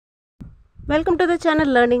Welcome to the channel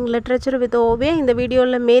Learning Literature with Ovia. இந்த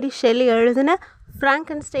வீடியோல மேரி Shelley எழுதின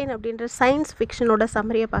Frankenstein அப்படின்ற சயின்ஸ் ஃபிக்ஷனோட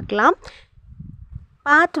சம்மரியை பார்க்கலாம்.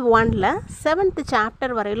 பார்ட் 1ல 7th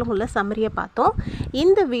சாப்டர் வரையிலும் உள்ள சம்மரியை பார்த்தோம்.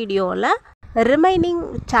 இந்த வீடியோவில் ரிமைனிங்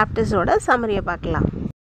சாப்டர்ஸோட சம்மரியை பார்க்கலாம்.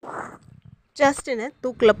 ஜஸ்டினை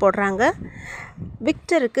தூக்கில் போடுறாங்க.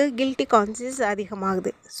 விக்டருக்கு கில்ட்டி கான்சியஸ் அதிகமாகுது.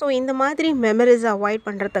 ஸோ இந்த மாதிரி மெமரிஸ் அவாய்ட்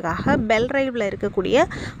பண்ணுறதுக்காக பெல்ரைவில் இருக்கக்கூடிய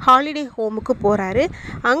ஹாலிடே ஹோமுக்கு போகிறாரு.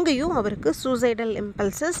 அங்கேயும் அவருக்கு சூசைடல்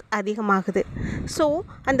இம்பல்சஸ் அதிகமாகுது. ஸோ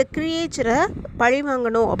அந்த கிரியேச்சரை பழி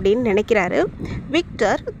வாங்கணும் அப்படின்னு நினைக்கிறாரு.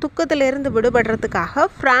 விக்டர் துக்கத்திலேருந்து விடுபடுறதுக்காக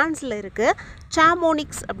ஃப்ரான்ஸில் இருக்க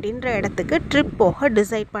சாமோனிக்ஸ் அப்படின்ற இடத்துக்கு ட்ரிப் போக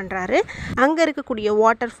டிசைட் பண்ணுறாரு. அங்கே இருக்கக்கூடிய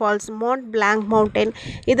water falls, mount blank mountain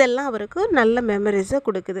இதெல்லாம் அவருக்கு நல்ல மெமரிஸை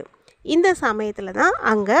கொடுக்குது. இந்த சமயத்தில் தான்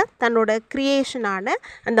அங்கே தன்னோட க்ரியேஷனான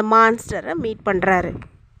அந்த மான்ஸ்டரை மீட் பண்ணுறாரு.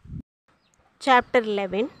 சாப்டர்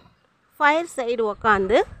 11 ஃபயர் சைடு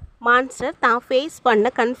உக்காந்து மான்ஸ்டர் தான் ஃபேஸ்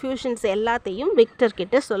பண்ண கன்ஃபியூஷன்ஸ் எல்லாத்தையும் விக்டர்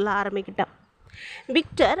கிட்ட சொல்ல ஆரம்பிக்கிட்டான்.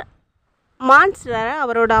 விக்டர் மான்ஸ்டரை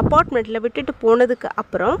அவரோட அப்பார்ட்மெண்ட்டில் விட்டுட்டு போனதுக்கு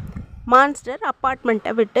அப்புறம் மான்ஸ்டர்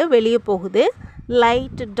அப்பார்ட்மெண்ட்டை விட்டு வெளியே போகுது.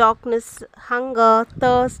 Light, darkness, hunger,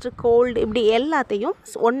 thirst, gold இப்படி எல்லாத்தையும்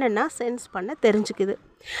ஒன்றா சென்ஸ் பண்ண தெரிஞ்சுக்குது.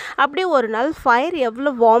 அப்படியே ஒரு நாள் ஃபயர் எவ்வளோ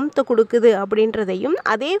வார்ம்த்தை கொடுக்குது அப்படின்றதையும்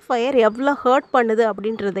அதே ஃபயர் எவ்வளோ ஹர்ட் பண்ணுது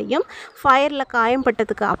அப்படின்றதையும் ஃபயரில்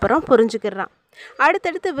காயம்பட்டதுக்கு அப்புறம் புரிஞ்சுக்கிறான்.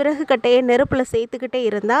 அடுத்தடுத்து விறகு கட்டையை நெருப்பில் சேர்த்துக்கிட்டே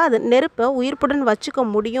இருந்தால் அது நெருப்பை உயிர்ப்புடன் வச்சுக்க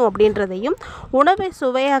முடியும் அப்படின்றதையும் உணவை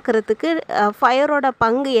சுவையாக்கிறதுக்கு ஃபயரோட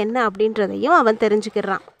பங்கு என்ன அப்படின்றதையும் அவன்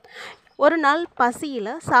தெரிஞ்சுக்கிறான். ஒரு நாள்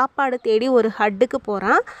பசியில் சாப்பாடு தேடி ஒரு ஹட்டுக்கு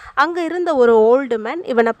போகிறான். அங்கே இருந்த ஒரு ஓல்டு மேன்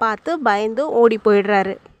இவனை பார்த்து பயந்து ஓடி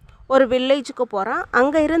போயிடுறாரு. ஒரு வில்லேஜுக்கு போகிறான்.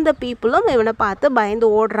 அங்கே இருந்த பீப்புளும் இவனை பார்த்து பயந்து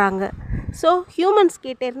ஓடுறாங்க. ஸோ ஹியூமன்ஸ்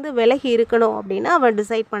கிட்டேருந்து விலகி இருக்கணும் அப்படின்னு அவன்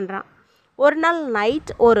டிசைட் பண்ணுறான். ஒரு நாள்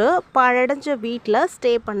நைட் ஒரு பாழடைஞ்ச வீட்டில்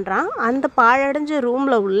ஸ்டே பண்ணுறான். அந்த பாழடைஞ்ச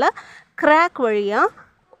ரூமில் உள்ள கிராக் வழியாக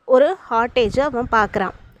ஒரு ஹார்ட்டேஜை அவன்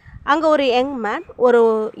பார்க்குறான். அங்கே ஒரு யங் மேன், ஒரு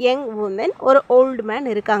யங் உமன், ஒரு ஓல்டு மேன்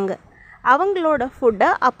இருக்காங்க. அவங்களோட ஃபுட்டை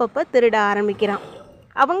அப்பப்போ திருட ஆரம்பிக்கிறான்.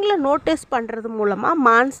 அவங்கள நோட்டீஸ் பண்ணுறது மூலமாக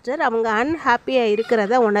மான்ஸ்டர் அவங்க அன்ஹாப்பியாக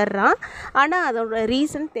இருக்கிறத உணர்றான். ஆனால் அதோட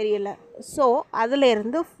ரீசன் தெரியலை. ஸோ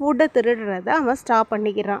அதிலேருந்து ஃபுட்டை திருடுறத அவன் ஸ்டாப்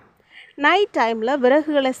பண்ணிக்கிறான். நைட் டைமில்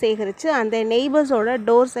விறகுகளை சேகரித்து அந்த நெய்பர்ஸோட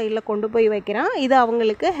டோர் சைடில் கொண்டு போய் வைக்கிறான். இது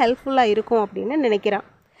அவங்களுக்கு ஹெல்ப்ஃபுல்லாக இருக்கும் அப்படின்னு நினைக்கிறான்.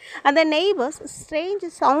 அந்த நெய்பர்ஸ் ஸ்ட்ரேஞ்ச்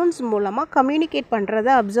சவுண்ட்ஸ் மூலமாக கம்யூனிகேட்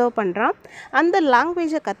பண்ணுறத அப்சர்வ் பண்ணுறான். அந்த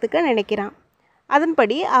லாங்குவேஜை கற்றுக்க நினைக்கிறான்.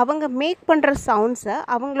 அதன்படி அவங்க மேக் பண்ணுற சவுண்ட்ஸை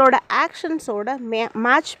அவங்களோட ஆக்ஷன்ஸோட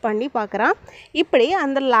மேட்ச் பண்ணி பார்க்குறான். இப்படி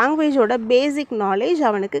அந்த லாங்குவேஜோட பேசிக் நாலேஜ்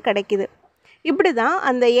அவனுக்கு கிடைக்கிது. இப்படி தான்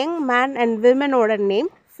அந்த young man and விமனோட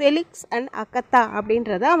name Felix and Agatha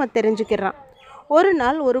அப்படின்றத அவன் தெரிஞ்சுக்கிறான். ஒரு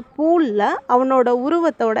நாள் ஒரு பூலில் அவனோட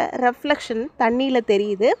உருவத்தோட ரெஃப்ளெக்ஷன் தண்ணியில்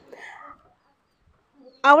தெரியுது.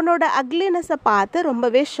 அவனோட அக்லினஸை பார்த்து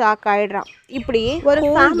ரொம்பவே ஷாக் ஆகிடுறான். இப்படியே ஒரு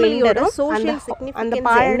ஃபேமிலியோட சோஷியல் அந்த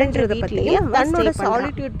பாழடைஞ்சதை பற்றியும் தன்னோட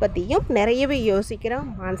சாலிட்யூட் பற்றியும் நிறையவே யோசிக்கிறான்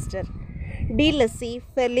மான்ஸ்டர். டீலசி,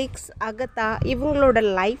 ஃபெலிக்ஸ், அகத்தா இவங்களோட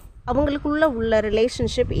லைஃப், அவங்களுக்குள்ள உள்ள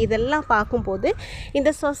ரிலேஷன்ஷிப் இதெல்லாம் பார்க்கும்போது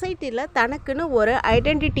இந்த சொசைட்டியில் தனக்குன்னு ஒரு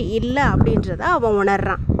ஐடென்டிட்டி இல்லை அப்படின்றத அவன்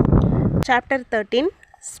உணர்றான். சாப்டர் 13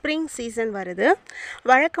 ஸ்ப்ரிங் சீசன் வருது.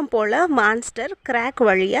 வழக்கம் போல் மான்ஸ்டர் கிராக்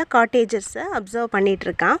வழியாக காட்டேஜஸை அப்சர்வ்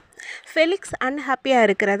பண்ணிகிட்ருக்கான். ஃபெலிக்ஸ் அன்ஹாப்பியாக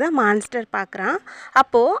இருக்கிறத மான்ஸ்டர் பார்க்குறான்.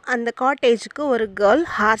 அப்போது அந்த காட்டேஜுக்கு ஒரு கேர்ள்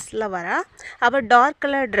ஹார்ஸில் வரா. அவள் டார்க்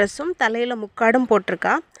கலர் ட்ரெஸ்ஸும் தலையில் முக்காடும்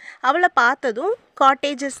போட்டிருக்கா. அவளை பார்த்ததும்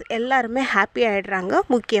காட்டேஜஸ் எல்லாருமே ஹாப்பி ஆகிடுறாங்க,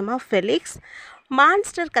 முக்கியமாக ஃபெலிக்ஸ்.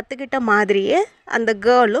 மான்ஸ்டர் கற்றுக்கிட்ட மாதிரியே அந்த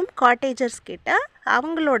கேர்ளும் காட்டேஜர்ஸ் கிட்ட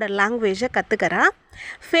அவங்களோட லாங்குவேஜை கற்றுக்கிறான்.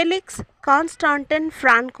 ஃபெலிக்ஸ் கான்ஸ்டான்டன்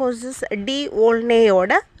ஃப்ரான்கோசிஸ் டி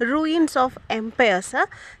ஓல்னேயோட ரூயின்ஸ் ஆஃப் எம்பையர்ஸை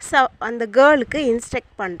அந்த கேர்ளுக்கு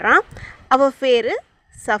இன்ஸ்ட்ரக்ட் பண்ணுறான். அவள் பேர்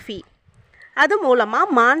சஃபி. அது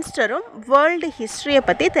மூலமாக மான்ஸ்டரும் வேர்ல்டு ஹிஸ்ட்ரியை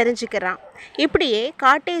பற்றி தெரிஞ்சுக்கிறான். இப்படியே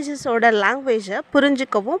காட்டேஜஸோட லாங்குவேஜை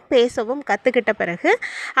புரிஞ்சிக்கவும் பேசவும் கற்றுக்கிட்ட பிறகு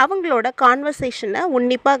அவங்களோட கான்வர்சேஷனை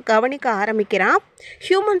உன்னிப்பாக கவனிக்க ஆரம்பிக்கிறான்.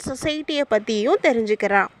 ஹியூமன் சொசைட்டியை பற்றியும்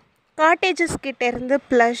தெரிஞ்சுக்கிறான். காட்டேஜஸ் கிட்டேருந்து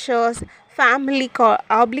pleasures, family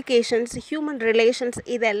applications, human relations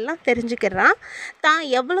இதெல்லாம் தெரிஞ்சுக்கிறான். தான்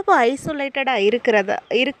எவ்வளவு ஐசோலேட்டடாக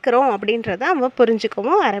இருக்கிறோம் அப்படின்றத அவன்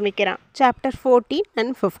புரிஞ்சுக்கவும் ஆரம்பிக்கிறான். சாப்டர் 14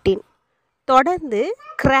 and 15 தொடர்ந்து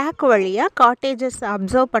கிராக் வழியாக காட்டேஜஸ்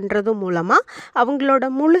அப்சர்வ் பண்ணுறது மூலமாக அவங்களோட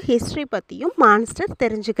முழு ஹிஸ்ட்ரி பற்றியும் மான்ஸ்டர்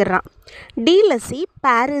தெரிஞ்சுக்கிறான். டீலசி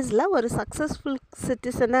பாரிஸில் ஒரு சக்ஸஸ்ஃபுல்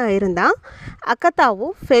சிட்டிசனாக இருந்தான்.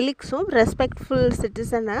 அகத்தாவும் ஃபெலிக்ஸும் ரெஸ்பெக்ட்ஃபுல்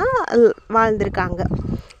சிட்டிசனாக வாழ்ந்திருக்காங்க.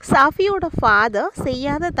 சாஃபியோட ஃபாதர்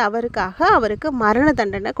செய்யாத தவறுக்காக அவருக்கு மரண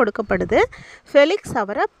தண்டனை கொடுக்கப்படுது. ஃபெலிக்ஸ்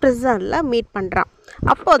அவரை ப்ரிசனில் மீட் பண்ணுறான்.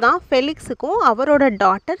 அப்போ தான் ஃபெலிக்ஸுக்கும் அவரோட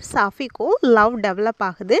டாட்டர் சாஃபிக்கும் லவ் டெவலப்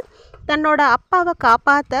ஆகுது. தன்னோட அப்பாவை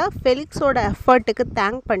காப்பாற்ற ஃபெலிக்ஸோட எஃபர்ட்டுக்கு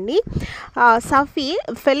தேங்க் பண்ணி சாஃபி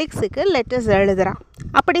ஃபெலிக்ஸுக்கு லெட்டர்ஸ் எழுதுகிறான்.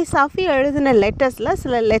 அப்படி சாஃபி எழுதின லெட்டர்ஸில்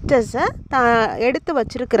சில லெட்டர்ஸை எடுத்து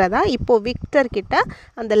வச்சுருக்கிறதா இப்போது விக்டர்கிட்ட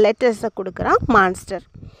அந்த லெட்டர்ஸை கொடுக்குறான் மான்ஸ்டர்.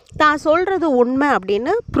 தான் சொல்கிறது உண்மை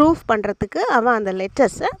அப்படின்னு ப்ரூஃப் பண்ணுறதுக்கு அவன் அந்த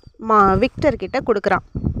லெட்டர்ஸை விக்டர்கிட்ட கொடுக்குறான்.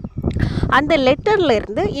 அந்த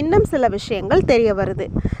லெட்டர்லேருந்து இன்னும் சில விஷயங்கள் தெரிய வருது.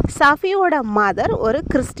 சாஃபியோட மதர் ஒரு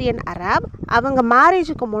கிறிஸ்டியன் அரப். அவங்க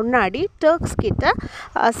மேரேஜுக்கு முன்னாடி டர்க்ஸ் கிட்ட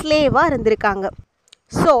ஸ்லேவாக இருந்திருக்காங்க.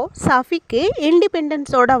 ஸோ சாஃபிக்கு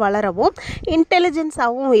இண்டிபெண்டன்ஸோடு வளரவும்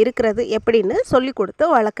இன்டெலிஜென்ஸாகவும் இருக்கிறது எப்படின்னு சொல்லி கொடுத்து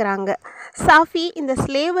வளர்க்குறாங்க. சாஃபி இந்த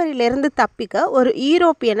ஸ்லேவரியிலேருந்து தப்பிக்க ஒரு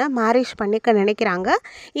யூரோப்பியனை மேரேஜ் பண்ணிக்க நினைக்கிறாங்க.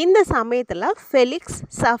 இந்த சமயத்தில் ஃபெலிக்ஸ்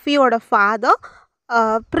சாஃபியோட ஃபாதர்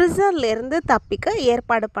ப்ரிசன்லேருந்து தப்பிக்க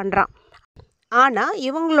ஏற்பாடு பண்ணுறான். ஆனால்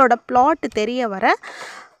இவங்களோட பிளாட் தெரிய வர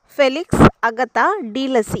ஃபெலிக்ஸ், அகதா,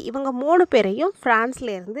 டீலசி இவங்க 3 பேரையும்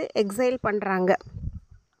ஃப்ரான்ஸ்லேருந்து எக்ஸைல் பண்ணுறாங்க.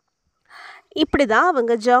 இப்படி தான்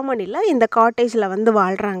அவங்க ஜெர்மனியில் இந்த காட்டேஜில் வந்து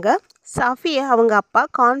வாழ்கிறாங்க. சாஃபியை அவங்க அப்பா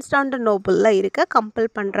கான்ஸ்டாண்டினோபிளில் இருக்க கம்பல்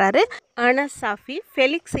பண்ணுறாரு. ஆனால் சாஃபி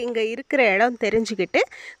ஃபெலிக்ஸ் இங்கே இருக்கிற இடம் தெரிஞ்சுக்கிட்டு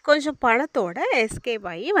கொஞ்சம் பணத்தோட எஸ்கேப்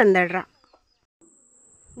ஆகி வந்துடுறான்.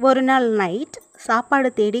 ஒரு நாள் நைட் சாப்பாடு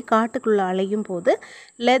தேடி காட்டுக்குள்ளே அலையும் போது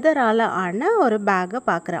லெதரால் ஆன ஒரு பேக்கை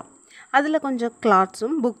பார்க்குறான். அதில் கொஞ்சம்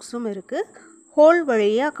கிளாத்ஸும் புக்ஸும் இருக்குது. ஹோல்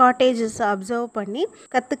வழியாக காட்டேஜஸை அப்சர்வ் பண்ணி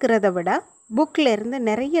கற்றுக்கிறத விட புக்கிலேருந்து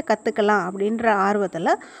நிறைய கற்றுக்கலாம் அப்படின்ற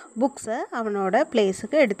ஆர்வத்தில் புக்ஸை அவனோட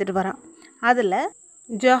பிளேஸுக்கு எடுத்துகிட்டு வரான். அதில்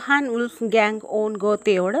Johan wolf gang own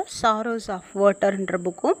கோத்தேயோட sorrows of வாட்டர்ன்ற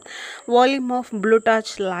புக்கும், வால்யூம் ஆஃப்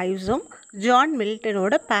ப்ளூட்டாச் லைவ்ஸும், ஜான்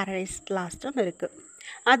மில்டனோட பேரடைஸ் லாஸ்ட்டும் இருக்குது.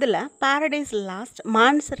 அதில் பேரடைஸ் லாஸ்ட்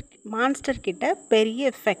மான்ஸ்டர் கிட்ட பெரிய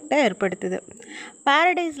எஃபெக்டை ஏற்படுத்துது.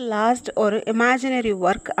 பேரடைஸ் லாஸ்ட் ஒரு இமேஜினரி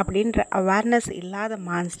ஒர்க் அப்படின்ற அவேர்னஸ் இல்லாத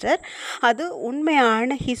மான்ஸ்டர் அது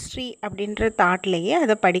உண்மையான ஹிஸ்ட்ரி அப்படின்ற தாட்லேயே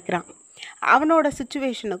அதை படிக்கிறான். அவனோட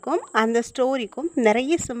சுச்சுவேஷனுக்கும் அந்த ஸ்டோரிக்கும்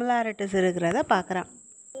நிறைய சிமிலாரிட்டிஸ் இருக்கிறத பார்க்குறான்.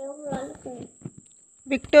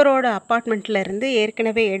 விக்டரோட அப்பார்ட்மெண்ட்லேருந்து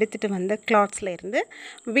ஏற்கனவே எடுத்துகிட்டு வந்த கிளாத்ஸ்லேருந்து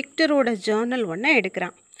விக்டரோட ஜேர்னல் ஒன்று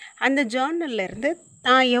எடுக்கிறான். அந்த ஜேர்னல்லேருந்து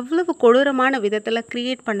தான் எவ்வளவு கொடூரமான விதத்தில்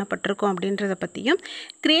க்ரியேட் பண்ணப்பட்டிருக்கோம் அப்படின்றத பற்றியும்,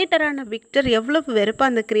 க்ரியேட்டரான விக்டர் எவ்வளவு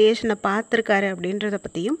வெறுப்பாக அந்த க்ரியேஷனை பார்த்துருக்காரு அப்படின்றத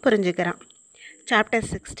பற்றியும் புரிஞ்சுக்கிறான். சாப்டர்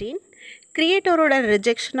 16. கிரியேட்டரோட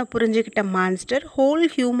ரிஜெக்ஷனை புரிஞ்சுக்கிட்ட மான்ஸ்டர் ஹோல்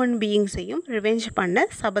ஹியூமன் பீயிங்ஸையும் ரிவெஞ்ச் பண்ண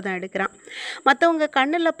சபதம் எடுக்கிறான். மற்றவங்க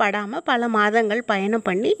கண்ணில் படாமல் பல மாதங்கள் பயணம்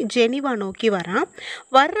பண்ணி ஜெனிவா நோக்கி வரான்.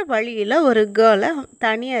 வர்ற வழியில் ஒரு கேர்ளை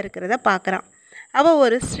தனியாக இருக்கிறத பார்க்குறான். அவள்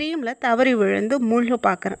ஒரு ஸ்ட்ரீமில் தவறி விழுந்து மூழ்க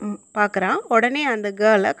பார்க்குறான். உடனே அந்த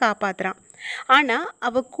கேர்ளை காப்பாற்றுறான். ஆனால்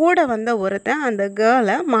அவள் கூட வந்த ஒருத்தன் அந்த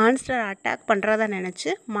கேர்ளை மான்ஸ்டரை அட்டாக் பண்ணுறதா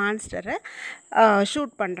நினச்சி மான்ஸ்டரை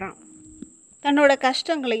ஷூட் பண்ணுறான். தன்னோட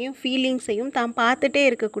கஷ்டங்களையும் ஃபீலிங்ஸையும் தான் பார்த்துட்டே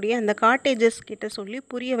இருக்கக்கூடிய அந்த காட்டேஜஸ் கிட்ட சொல்லி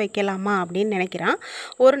புரிய வைக்கலாமா அப்படின்னு நினைக்கிறான்.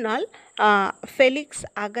 ஒரு நாள் ஃபெலிக்ஸ்,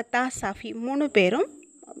 அகதா, சாஃபி 3 பேரும்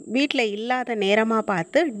வீட்டில் இல்லாத நேரமாக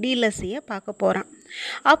பார்த்து டீலஸியை பார்க்க போகிறான்.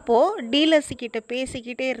 அப்போது டீலஸிக்கிட்ட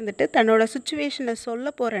பேசிக்கிட்டே இருந்துட்டு தன்னோட சுச்சுவேஷனை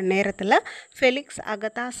சொல்ல போகிற நேரத்தில் ஃபெலிக்ஸ்,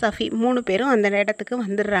 அகதா, சாஃபி 3 பேரும் அந்த இடத்துக்கு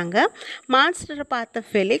வந்துடுறாங்க. மான்ஸ்டரை பார்த்த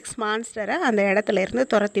ஃபெலிக்ஸ் மான்ஸ்டரை அந்த இடத்துல இருந்து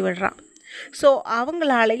துரத்தி விடுறான். ஸோ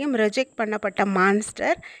அவங்களாலையும் ரிஜெக்ட் பண்ணப்பட்ட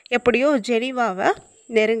மான்ஸ்டர் எப்படியோ ஜெனிவாவை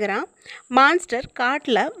நெருங்குறான். மான்ஸ்டர்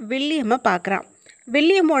காட்டில் வில்லியமை பார்க்குறான்.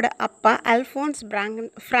 வில்லியமோட அப்பா அல்ஃபோன்ஸ்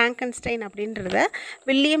ஃப்ராங்கன்ஸ்டைன் அப்படின்றத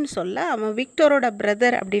வில்லியம் சொல்ல அவன் விக்டரோட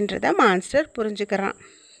பிரதர் அப்படின்றத மான்ஸ்டர் புரிஞ்சுக்கிறான்.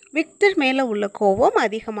 விக்டர் மேலே உள்ள கோபம்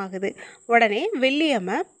அதிகமாகுது. உடனே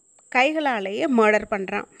வில்லியமை கைகளாலேயே மர்டர்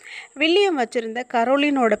பண்ணுறான். வில்லியம் வச்சுருந்த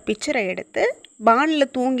கரோலினோட பிக்சரை எடுத்து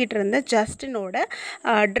பானில் தூங்கிட்டு இருந்த ஜஸ்டினோட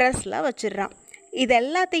ட்ரெஸ்ஸில் வச்சிடுறான். இது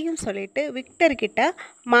எல்லாத்தையும் சொல்லிவிட்டு விக்டர்கிட்ட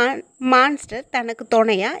மான்ஸ்டர் தனக்கு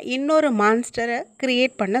துணையாக இன்னொரு மான்ஸ்டரை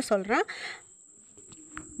க்ரியேட் பண்ண சொல்கிறான்.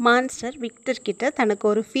 மான்ஸ்டர் விக்டர்கிட்ட தனக்கு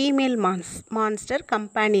ஒரு ஃபீமேல் மான்ஸ்டர்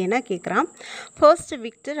கம்பேனியனாக கேட்குறான். ஃபர்ஸ்ட்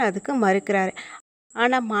விக்டர் அதுக்கு மறுக்கிறாரு.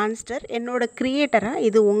 ஆனால் மான்ஸ்டர், என்னோட க்ரியேட்டராக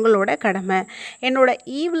இது உங்களோட கடமை. என்னோடய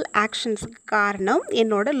ஈவில் ஆக்ஷன்ஸுக்கு காரணம்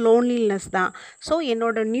என்னோட லோன்லினஸ் தான். ஸோ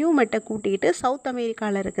என்னோட நியூ மெட்டை கூட்டிகிட்டு சவுத்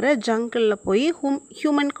அமெரிக்காவில் இருக்கிற ஜங்கிளில் போய்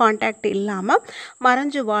ஹியூமன் கான்டாக்ட் இல்லாமல்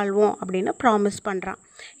மறைஞ்சு வாழ்வோம் அப்படின்னு ப்ராமிஸ் பண்ணுறான்.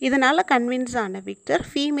 இதனால் கன்வின்ஸ் ஆன விக்டர்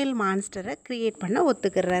ஃபீமேல் மான்ஸ்டரை க்ரியேட் பண்ண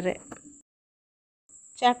ஒத்துக்கிறாரு.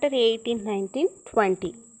 சாப்டர் 18, 19, 20.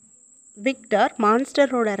 விக்டர்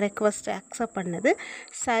மான்ஸ்டரோட ரெக்வஸ்ட்டை அக்செப்ட் பண்ணது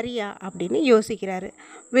சரியா அப்படின்னு யோசிக்கிறாரு.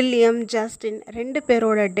 வில்லியம், ஜஸ்டின் 2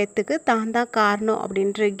 பேரோட டெத்துக்கு தான் தான் காரணம்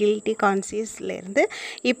அப்படின்ற கில்ட்டி கான்சியஸ்லேருந்து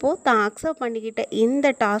இப்போது தான் அக்செப்ட் பண்ணிக்கிட்ட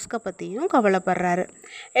இந்த டாஸ்க்கை பற்றியும் கவலைப்படுறாரு.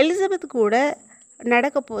 எலிசபெத் கூட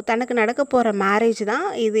தனக்கு நடக்க போகிற மேரேஜ் தான்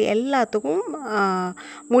இது எல்லாத்துக்கும்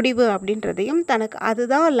முடிவு அப்படின்றதையும் தனக்கு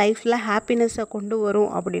அதுதான் லைஃப்பில் ஹாப்பினஸை கொண்டு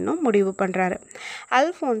வரும் அப்படின்னும் முடிவு பண்ணுறாரு.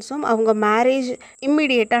 அல்ஃபோன்ஸும் அவங்க மேரேஜ்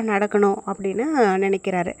இம்மிடியேட்டாக நடக்கணும் அப்படின்னு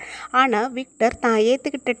நினைக்கிறாரு. ஆனால் விக்டர் தான்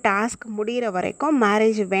ஏற்றுக்கிட்ட டாஸ்க் முடிகிற வரைக்கும்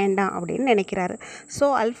மேரேஜ் வேண்டாம் அப்படின்னு நினைக்கிறாரு. ஸோ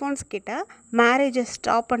அல்ஃபோன்ஸ் கிட்ட மேரேஜை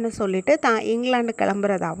ஸ்டாப் பண்ண சொல்லிவிட்டு தான் இங்கிலாந்து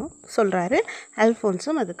கிளம்புறதாகவும் சொல்கிறாரு.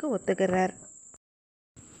 அல்ஃபோன்ஸும் அதுக்கு ஒத்துக்கிறார்.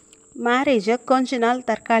 மேரேஜை கொஞ்ச நாள்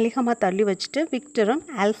தற்காலிகமாக தள்ளி வச்சுட்டு விக்டரும்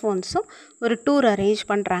அல்ஃபோன்ஸும் ஒரு டூர் அரேஞ்ச்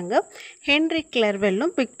பண்ணுறாங்க. ஹென்ரி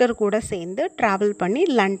கிளர்வெல்லும் விக்டர் கூட சேர்ந்து ட்ராவல் பண்ணி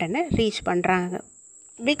லண்டனை ரீச் பண்ணுறாங்க.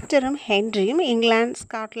 விக்டரும் ஹென்ரியும் இங்கிலாந்து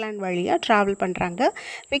ஸ்காட்லாந்து வழியாக ட்ராவல் பண்ணுறாங்க.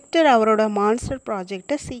 விக்டர் அவரோட மான்ஸ்டர்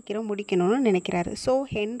ப்ராஜெக்டை சீக்கிரம் முடிக்கணும்னு நினைக்கிறாரு. ஸோ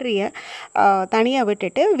ஹென்ரியை தனியாக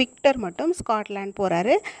விட்டுட்டு விக்டர் மட்டும் ஸ்காட்லாந்து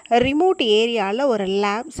போகிறாரு. ரிமோட் ஏரியாவில் ஒரு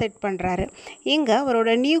லேப் செட் பண்ணுறாரு. இங்கே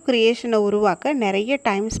அவரோட நியூ க்ரியேஷனை உருவாக்க நிறைய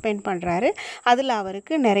டைம் ஸ்பெண்ட் பண்ணுறாரு. அதில்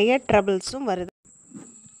அவருக்கு நிறைய ட்ரபிள்ஸும் வருது.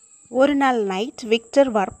 ஒரு நாள் நைட் விக்டர்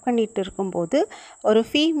ஒர்க் பண்ணிகிட்டு இருக்கும்போது ஒரு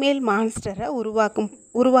ஃபீமேல் மான்ஸ்டரை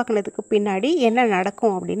உருவாக்குனதுக்கு பின்னாடி என்ன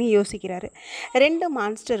நடக்கும் அப்படின்னு யோசிக்கிறாரு. 2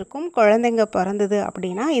 மான்ஸ்டருக்கும் குழந்தைங்க பிறந்தது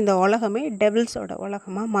அப்படின்னா இந்த உலகமே டெவில்ஸோட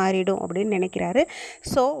உலகமாக மாறிடும் அப்படின்னு நினைக்கிறாரு.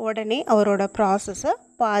 ஸோ உடனே அவரோட ப்ராசஸை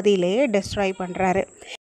பாதியிலேயே டெஸ்ட்ராய் பண்ணுறாரு.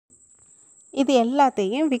 இது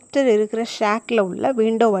எல்லாத்தையும் விக்டர் இருக்கிற ஷாக்கில் உள்ள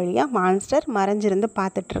விண்டோ வழியாக மான்ஸ்டர் மறைஞ்சிருந்து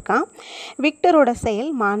பார்த்துட்ருக்கான். விக்டரோட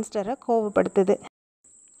செயல் மான்ஸ்டரை கோவப்படுத்துது.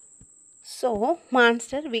 ஸோ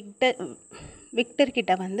மான்ஸ்டர்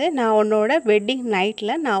விக்டர்கிட்ட வந்து நான் உன்னோட வெட்டிங்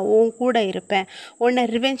நைட்டில் நான் உன் கூட இருப்பேன், உன்னை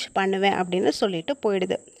ரிவெஞ்ச் பண்ணுவேன் அப்படின்னு சொல்லிட்டு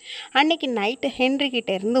போயிடுது. அன்றைக்கி நைட்டு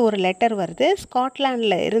ஹென்ரிக்கிட்ட இருந்து ஒரு லெட்டர் வருது.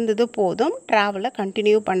 ஸ்காட்லாண்டில் இருந்தது போதும், ட்ராவலை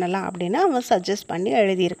கண்டினியூ பண்ணலாம் அப்படின்னு அவன் சஜஸ்ட் பண்ணி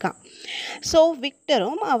எழுதியிருக்கான். ஸோ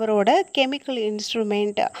விக்டரும் அவரோட கெமிக்கல்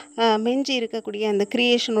இன்ஸ்ட்ருமெண்ட், மிஞ்சி இருக்கக்கூடிய அந்த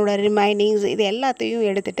க்ரியேஷனோட ரிமைனிங்ஸ் இது எல்லாத்தையும்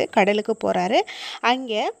எடுத்துகிட்டு கடலுக்கு போகிறாரு.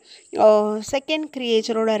 அங்கே செகண்ட்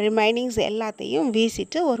க்ரியேச்சரோட ரிமைனிங்ஸ் எல்லாத்தையும்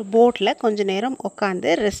வீசிட்டு ஒரு போட்டில் கொஞ்ச நேரம் உட்காந்து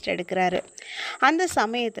ரெஸ்ட் எடுக்கிறாரு. அந்த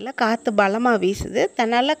சமயத்தில் காற்று பலமாக வீசுது.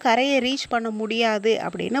 தன்னால் கரையை ரீச் பண்ண முடியாது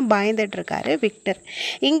அப்படின்னு பயந்துட்டுருக்காரு விக்டர்.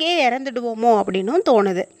 இங்கே இறந்துடுவோமோ அப்படின்னும்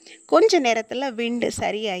தோணுது. கொஞ்ச நேரத்தில் விண்டு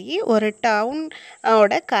சரியாகி ஒரு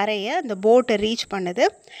டவுனோட கரையை அந்த போட்டை ரீச் பண்ணுது.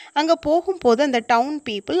 அங்கே போகும்போது அந்த டவுன்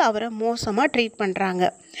பீப்புள் அவரை மோசமாக ட்ரீட் பண்ணுறாங்க.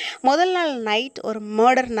 முதல் நாள் நைட் ஒரு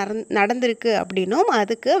மர்டர் நடந்திருக்கு அப்படின்னும்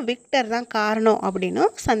அதுக்கு விக்டர் தான் காரணம்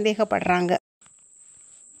அப்படின்னும் சந்தேகப்படுறாங்க.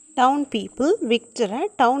 டவுன் பீப்புள் விக்டரை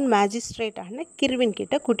டவுன் மேஜிஸ்ட்ரேட்டான கிர்வின்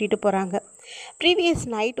கிட்ட கூட்டிகிட்டு போகிறாங்க. ப்ரீவியஸ்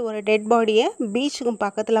நைட் ஒரு டெட் பாடியை பீச்சுக்கும்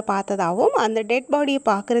பக்கத்தில் பார்த்ததாகவும் அந்த டெட் பாடியை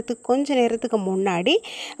பார்க்குறதுக்கு கொஞ்ச நேரத்துக்கு முன்னாடி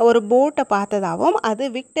ஒரு போட்டை பார்த்ததாகவும் அது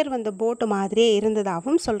விக்டர் வந்த போட்டு மாதிரியே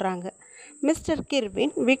இருந்ததாகவும் சொல்கிறாங்க. மிஸ்டர்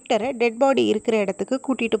கிர்வின் விக்டரை டெட் பாடி இருக்கிற இடத்துக்கு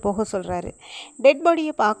கூட்டிகிட்டு போக சொல்கிறாரு. டெட்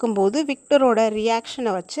பாடியை பார்க்கும்போது விக்டரோட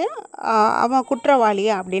ரியாக்ஷனை வச்சு அவன்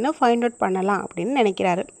குற்றவாளியா அப்படின்னு ஃபைண்ட் அவுட் பண்ணலாம் அப்படின்னு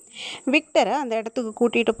நினைக்கிறாரு. விக்டரை அந்த இடத்துக்கு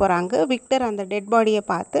கூட்டிகிட்டு போகிறாங்க. விக்டர் அந்த டெட் பாடியை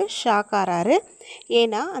பார்த்து ஷாக் ஆகிறாரு.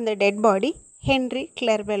 ஏன்னா அந்த டெட் பாடி ஹென்ரி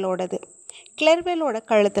கிளர்வெல்லோடது. கிளர்வெல்லோட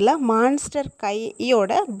கழுத்தில் மான்ஸ்டர்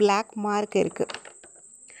கையோட பிளாக் மார்க் இருக்குது.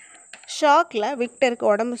 ஷாக்கில் விக்டருக்கு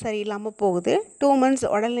உடம்பு சரியில்லாமல் போகுது. 2 months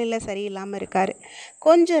உடல்நிலை சரியில்லாமல் இருக்கார்.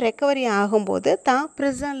 கொஞ்சம் ரெக்கவரி ஆகும்போது தான்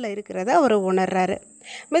ப்ரிசனில் இருக்கிறத அவர் உணர்றாரு.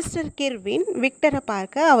 மிஸ்டர் கிர்வின் விக்டரை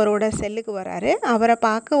பார்க்க அவரோட செல்லுக்கு வராரு. அவரை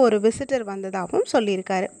பார்க்க ஒரு விசிட்டர் வந்ததாகவும்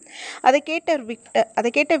சொல்லியிருக்காரு. அதை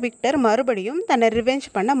கேட்ட விக்டர் மறுபடியும் தன்னை ரிவெஞ்ச்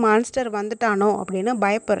பண்ண மான்ஸ்டர் வந்துட்டானோ அப்படின்னு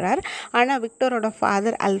பயப்படுறார். ஆனால் விக்டரோட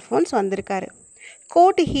ஃபாதர் அல்ஃபோன்ஸ் வந்திருக்காரு.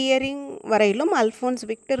 கோர்ட் ஹியரிங் வரையிலும் அல்ஃபோன்ஸ்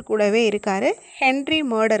விக்டர் கூடவே இருக்கார். ஹென்ரி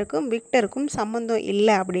மர்டருக்கும் விக்டருக்கும் சம்மந்தம்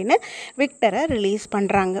இல்லை அப்படின்னு விக்டரை ரிலீஸ்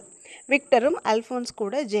பண்ணுறாங்க. விக்டரும் அல்ஃபோன்ஸ்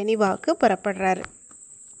கூட ஜெனீவாவுக்கு புறப்படுறாரு.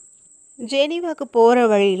 ஜெனீவாவுக்கு போகிற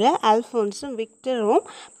வழியில் அல்ஃபோன்ஸும் விக்டரும்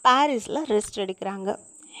பாரிஸில் ரெஸ்ட் எடுக்கிறாங்க.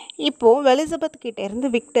 இப்போது எலிசபெத் கிட்டேருந்து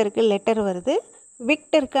விக்டருக்கு லெட்டர் வருது.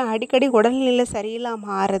 விக்டருக்கு அடிக்கடி உடல்நிலை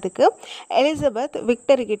சரியில்லாமல் ஆறதுக்கு எலிசபெத்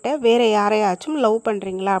விக்டர்கிட்ட வேறு யாரையாச்சும் லவ்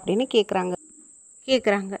பண்ணுறீங்களா அப்படின்னு கேட்குறாங்க.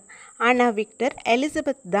 ஆனால் விக்டர்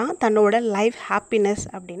எலிசபெத் தான் தன்னோட லைஃப் ஹாப்பினஸ்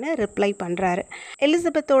அப்படின்னு ரிப்ளை பண்ணுறாரு.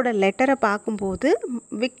 எலிசபெத்தோட லெட்டரை பார்க்கும்போது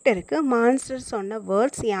விக்டருக்கு மான்ஸ்டர் சொன்ன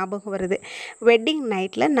வேர்ட்ஸ் ஞாபகம் வருது. வெட்டிங்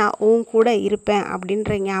நைட்டில் நான் உன் கூட இருப்பேன்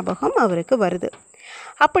அப்படின்ற ஞாபகம் அவருக்கு வருது.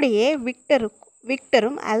 அப்படியே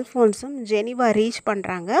விக்டரும் அல்ஃபோன்ஸும் ஜெனீவா ரீச்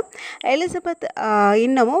பண்ணுறாங்க. எலிசபெத்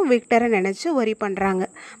இன்னமும் விக்டரை நினச்சி ஒரி பண்ணுறாங்க.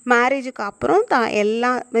 மேரேஜுக்கு அப்புறம் தான்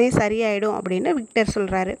எல்லாமே சரியாயிடும் அப்படின்னு விக்டர்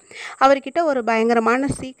சொல்கிறாரு. அவர்கிட்ட ஒரு பயங்கரமான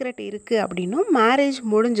சீக்ரெட் இருக்குது அப்படின்னும் மேரேஜ்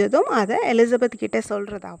முடிஞ்சதும் அதை எலிசபெத் கிட்ட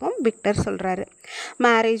சொல்கிறதாகவும் விக்டர் சொல்கிறாரு.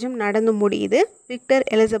 மேரேஜும் நடந்து முடியுது. விக்டர்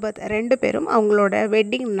எலிசபெத் 2 பேரும் அவங்களோட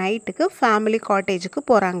வெட்டிங் நைட்டுக்கு ஃபேமிலி காட்டேஜுக்கு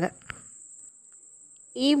போகிறாங்க.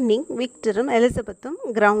 ஈவினிங் விக்டரும் எலிசபெத்தும்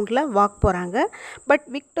கிரவுண்டில் வாக் போகிறாங்க. பட்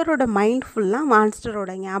விக்டரோட மைண்ட் ஃபுல்லாக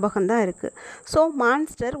மான்ஸ்டரோட ஞாபகம் தான் இருக்குது. ஸோ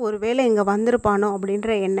மான்ஸ்டர் ஒரு வேளை இங்கே வந்திருப்பானோ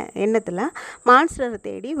அப்படின்ற எண்ணத்தில் மான்ஸ்டரை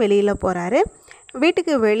தேடி வெளியில் போகிறாரு.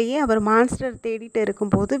 வீட்டுக்கு வெளியே அவர் மான்ஸ்டர் தேடிட்டு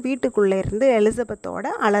இருக்கும்போது வீட்டுக்குள்ளே இருந்து எலிசபெத்தோட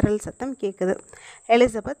அலறல் சத்தம் கேட்குது.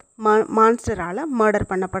 Elizabeth மான்ஸ்டரால்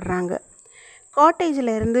murder பண்ணப்படுறாங்க.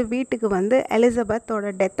 காட்டேஜில் இருந்து வீட்டுக்கு வந்து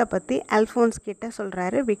எலிசபெத்தோட டெத்தை பற்றி அல்ஃபோன்ஸ் கிட்ட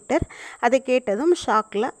சொல்கிறாரு விக்டர். அதை கேட்டதும்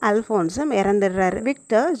ஷாக்கில் அல்ஃபோன்ஸும் இறந்துடுறாரு.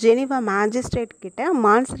 விக்டர் ஜெனிவா மேஜிஸ்ட்ரேட் கிட்ட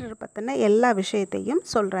மான்ஸ்டர் பற்றின எல்லா விஷயத்தையும்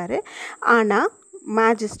சொல்கிறாரு. ஆனால்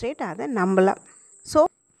மேஜிஸ்ட்ரேட் அதை நம்பலை. ஸோ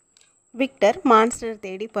விக்டர் மான்ஸ்டர்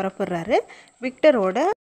தேடி புறப்படுறாரு. விக்டரோட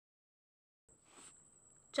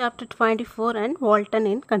chapter 24 and Walton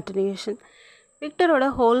in continuation. விக்டரோட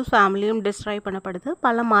whole ஃபேமிலியும் டிஸ்ட்ராய் பண்ணப்படுது.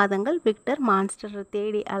 பல மாதங்கள் விக்டர் மான்ஸ்டரை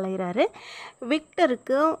தேடி அலைகிறாரு.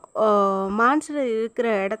 விக்டருக்கு மான்ஸ்டர் இருக்கிற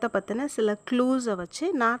இடத்த பற்றின சில க்ளூஸை வச்சு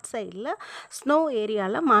நார்த் சைடில் ஸ்னோ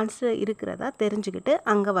ஏரியாவில் மான்ஸ்டர் இருக்கிறதா தெரிஞ்சுக்கிட்டு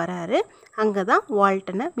அங்கே வராரு. அங்கே தான்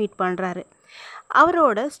வால்டனை மீட் பண்ணுறாரு.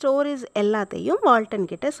 அவரோட ஸ்டோரிஸ் எல்லாத்தையும் வால்டன்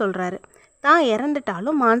கிட்ட சொல்கிறாரு. தான்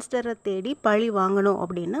இறந்துட்டாலும் மான்ஸ்டரை தேடி பழி வாங்கணும்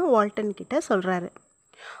அப்படின்னு வால்டன் கிட்ட சொல்கிறாரு.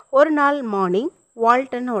 ஒரு நாள் மார்னிங்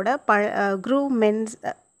வால்டனோட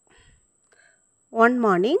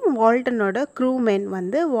க்ரூமென்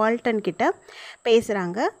வந்து வால்டன் கிட்ட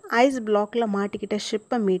பேசுகிறாங்க. ஐஸ் பிளாக்கில் மாட்டிக்கிட்ட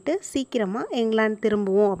ஷிப்பை மீட்டு சீக்கிரமாக இங்கிலாந்து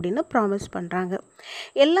திரும்புவோம் அப்படின்னு ப்ராமிஸ் பண்ணுறாங்க.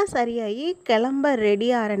 எல்லாம் சரியாகி கிளம்ப ரெடி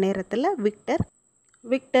ஆகிற நேரத்தில்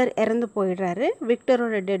விக்டர் இறந்து போயிடுறாரு.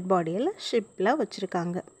 விக்டரோட டெட் பாடியில் ஷிப்பில்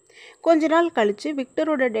வச்சுருக்காங்க. கொஞ்ச நாள் கழித்து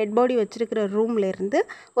விக்டரோட டெட் பாடி வச்சுருக்கிற ரூம்லேருந்து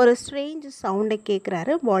ஒரு ஸ்ட்ரேஞ்ச் சவுண்டை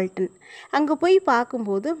கேட்குறாரு வால்டன். அங்கே போய்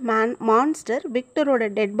பார்க்கும்போது மான்ஸ்டர் விக்டரோட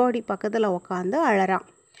டெட் பாடி பக்கத்தில் உட்காந்து அழறான்.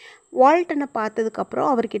 வால்டனை பார்த்ததுக்கப்புறம்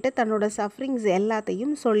அவர்கிட்ட தன்னோட சஃபரிங்ஸ்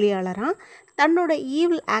எல்லாத்தையும் சொல்லி அழறான். தன்னோட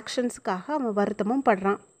ஈவில் ஆக்ஷன்ஸுக்காக அவன் வருத்தமும்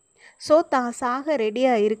படுறான். ஸோ தான் சாக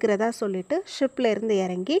ரெடியாக இருக்கிறதா சொல்லிவிட்டு ஷிப்பில் இருந்து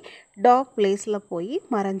இறங்கி டாக் பிளேஸில் போய்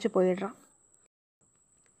மறைஞ்சு போயிடுறான்.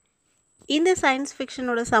 இந்த சயின்ஸ்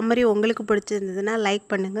ஃபிக்ஷனோட சம்மரி உங்களுக்கு பிடிச்சிருந்ததுன்னா லைக்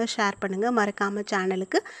பண்ணுங்கள், ஷேர் பண்ணுங்கள், மறக்காமல்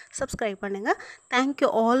சேனலுக்கு சப்ஸ்கிரைப் பண்ணுங்கள். Thank you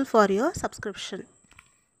all for your subscription.